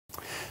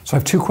So I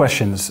have two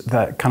questions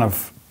that kind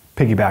of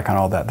piggyback on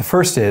all that. The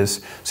first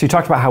is, so you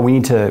talked about how we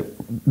need to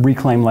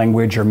reclaim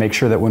language or make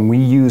sure that when we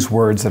use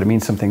words that it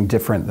means something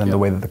different than the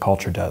way that the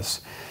culture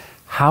does.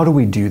 How do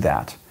we do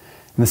that?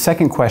 And the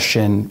second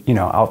question,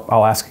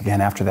 I'll ask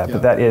again after that,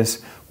 but that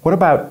is, what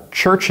about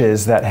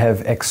churches that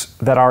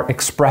that are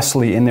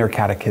expressly in their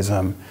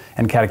catechism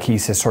and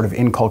catechesis sort of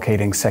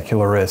inculcating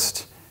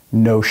secularist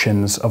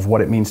notions of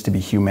what it means to be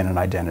human and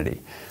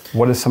identity?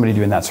 What does somebody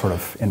do in that sort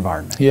of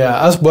environment?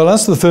 Yeah, as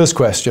to the first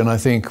question, I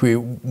think we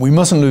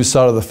mustn't lose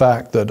sight of the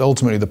fact that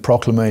ultimately the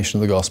proclamation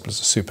of the gospel is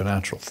a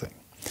supernatural thing.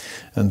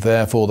 And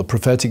therefore the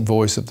prophetic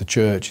voice of the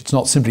church, it's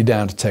not simply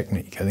down to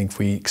technique. I think if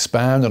we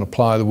expand and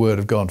apply the word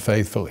of God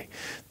faithfully,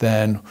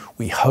 then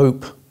we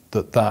hope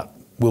that that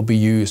will be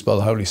used by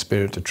the Holy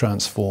Spirit to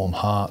transform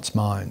hearts,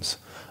 minds,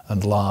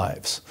 and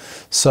lives.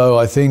 So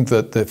I think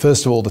that,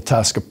 first of all, the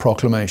task of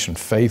proclamation,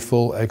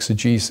 faithful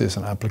exegesis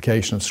and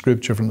application of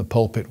Scripture from the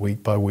pulpit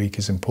week by week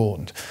is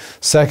important.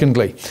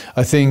 Secondly,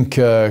 I think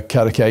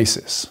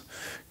catechesis,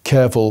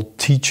 careful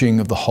teaching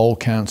of the whole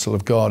counsel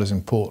of God is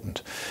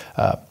important.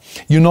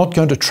 You're not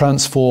going to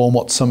transform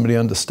what somebody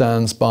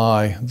understands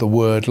by the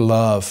word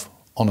love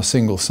on a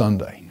single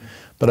Sunday.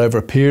 But over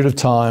a period of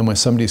time where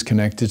somebody's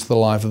connected to the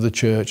life of the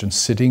church and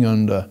sitting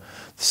under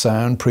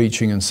sound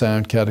preaching and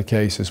sound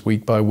catechesis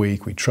week by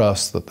week, we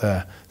trust that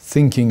their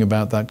thinking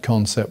about that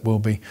concept will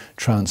be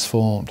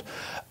transformed.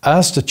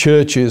 As to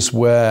churches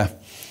where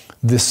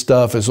this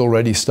stuff is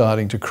already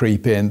starting to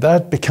creep in,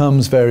 that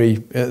becomes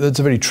that's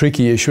a very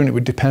tricky issue, and it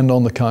would depend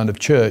on the kind of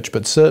church.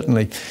 But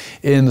certainly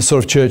in the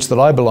sort of church that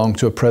I belong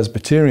to, a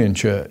Presbyterian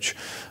church,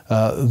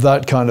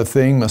 that kind of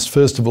thing must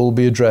first of all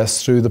be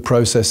addressed through the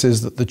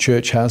processes that the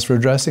church has for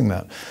addressing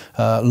that.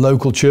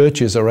 Local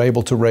churches are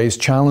able to raise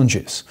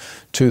challenges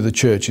to the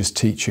church's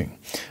teaching.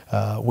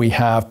 We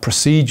have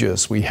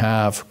procedures, we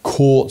have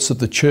courts of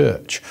the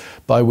church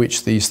by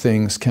which these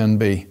things can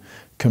be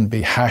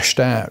hashed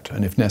out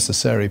and, if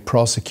necessary,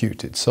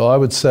 prosecuted. So I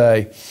would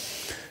say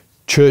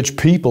church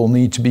people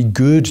need to be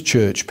good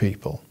church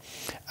people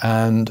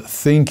and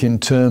think in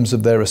terms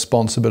of their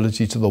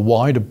responsibility to the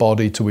wider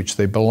body to which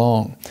they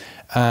belong,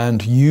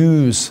 and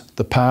use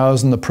the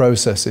powers and the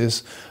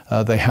processes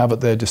they have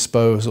at their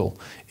disposal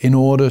in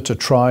order to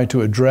try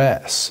to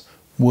address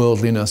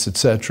worldliness,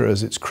 etc.,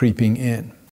 as it's creeping in.